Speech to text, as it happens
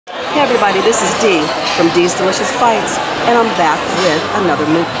Hey everybody, this is Dee from Dee's Delicious Bites, and I'm back with another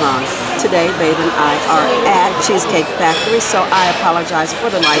mukbang. Today, Babe and I are at Cheesecake Factory, so I apologize for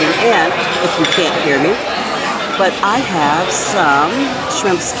the lighting and if you can't hear me. But I have some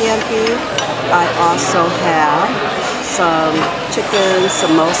shrimp scampi. I also have some chicken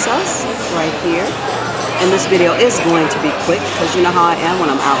samosas right here. And this video is going to be quick because you know how I am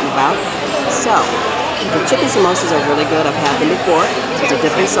when I'm out and about. So, the chicken samosas are really good. I've had them before. There's a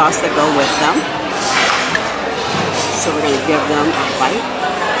different sauce that go with them. So we're going to give them a bite.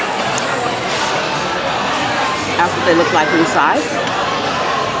 That's what they look like inside.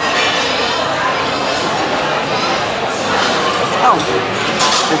 Oh,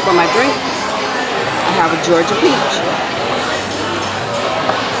 and for my drink, I have a Georgia peach.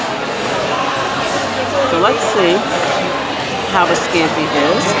 So let's see how the scampi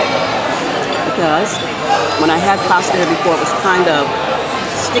is. Because when I had pasta here before, it was kind of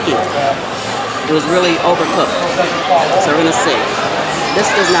sticky. It was really overcooked. So we're going to see. This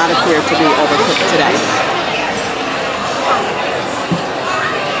does not appear to be overcooked today.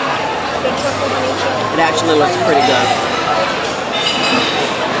 It actually looks pretty good.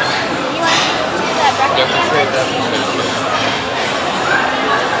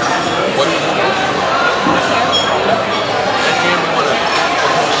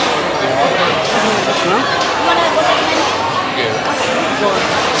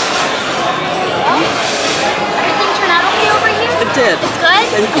 Everything turned out okay over here? It did. It's good?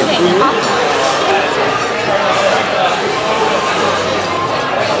 Thank you. Okay,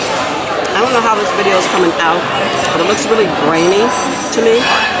 I don't know how this video is coming out, but it looks really grainy to me,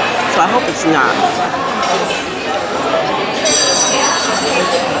 so I hope it's not.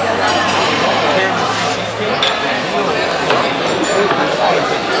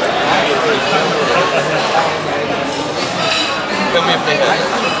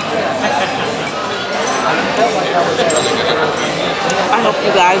 I hope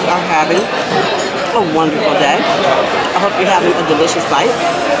you guys are having a wonderful day. I hope you're having a delicious bite.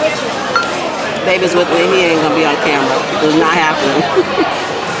 Baby's with me. He ain't gonna be on camera. It's not happening.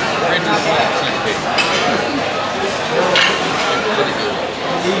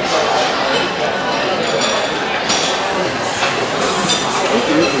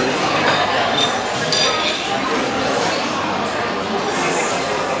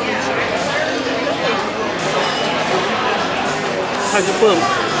 How's your food?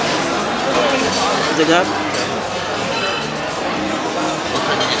 Is it good?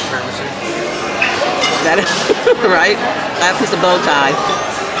 That is right? That piece of bow tie.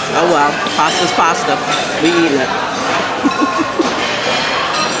 Oh well, pasta's pasta. We eating it.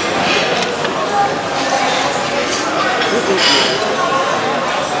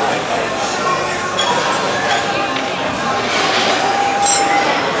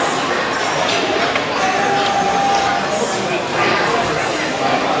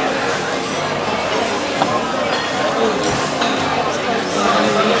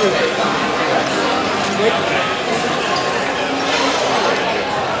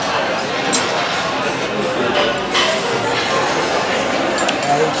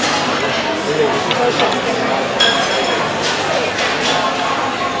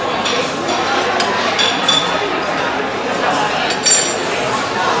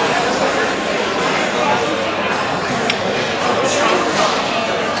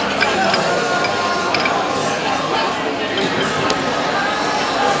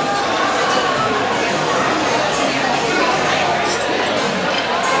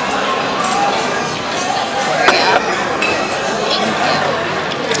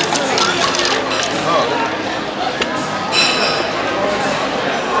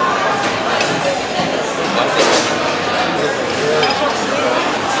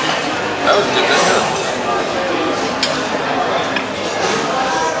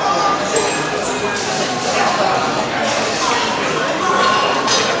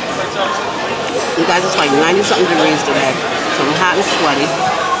 You guys, it's like 90-something degrees today, so I'm hot and sweaty.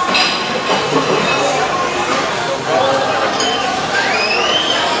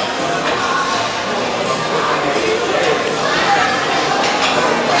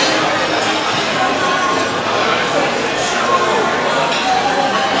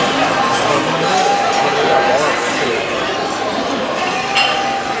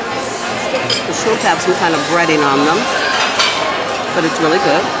 The shrimp have some kind of breading on them, but it's really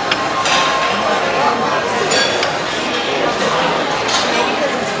good.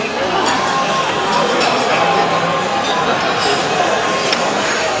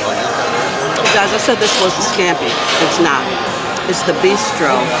 Guys, I said this was the scampi. It's not. It's the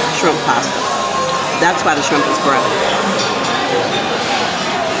Bistro shrimp pasta. That's why the shrimp is breaded.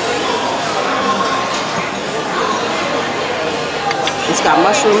 It's got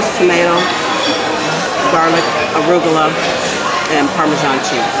mushrooms, tomato, garlic, arugula, and Parmesan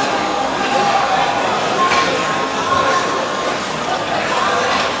cheese.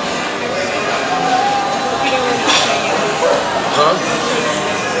 Huh?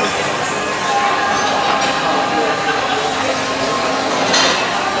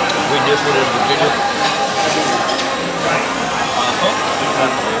 We just went in Virginia.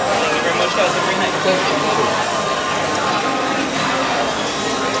 Thank you very much, guys. Have a great night.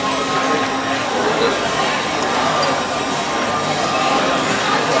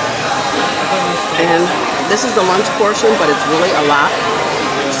 And this is the lunch portion, but it's really a lot.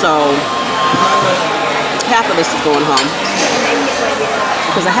 So half of this is going home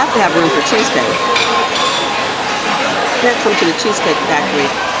because I have to have room for cheesecake. Can't come to the Cheesecake Factory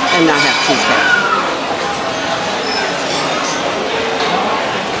and not have cheesecake.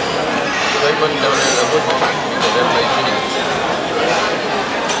 Everybody down there that would want because everybody's eating it.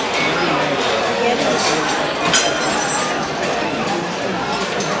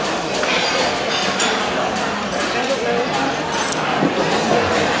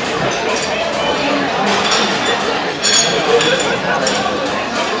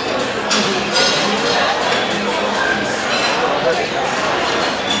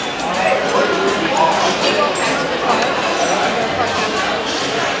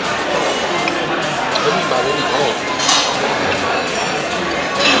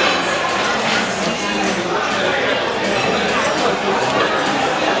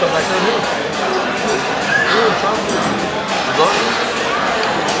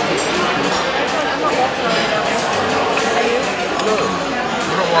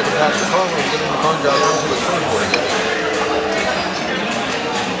 Past the car and get in the car and drive down to the swingboard again.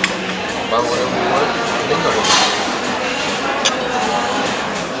 Buy whatever you want, think of it.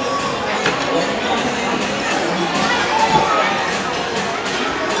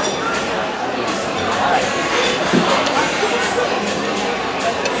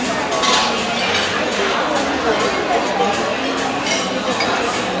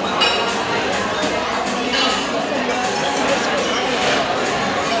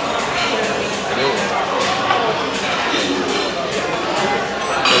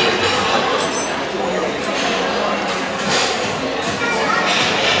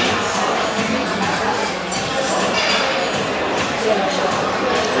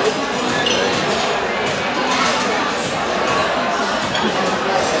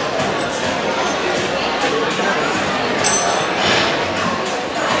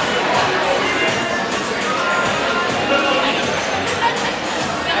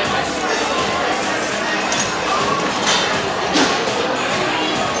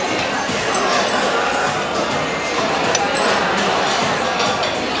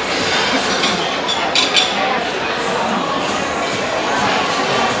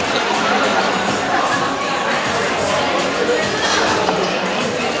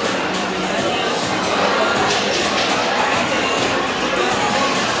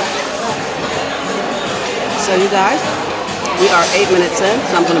 So you guys, we are 8 minutes in,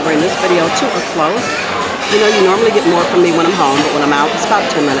 so I'm going to bring this video to a close. You know, you normally get more from me when I'm home, but when I'm out, it's about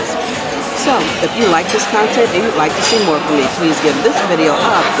 10 minutes. So, if you like this content and you'd like to see more from me, please give this video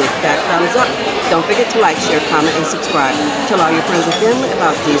a big fat thumbs up. Don't forget to like, share, comment, and subscribe. Tell all your friends and family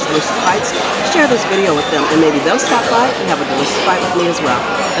about these delicious bites. Share this video with them, and maybe they'll stop by and have a delicious bite with me as well.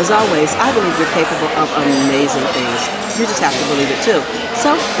 As always, I believe you're capable of amazing things. You just have to believe it too.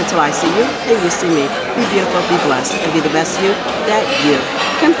 So, until I see you and you see me, be beautiful, be blessed, and be the best you that you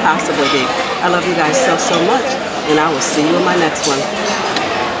can possibly be. I love you guys so, so much, and I will see you in my next one.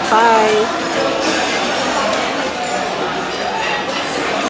 Bye.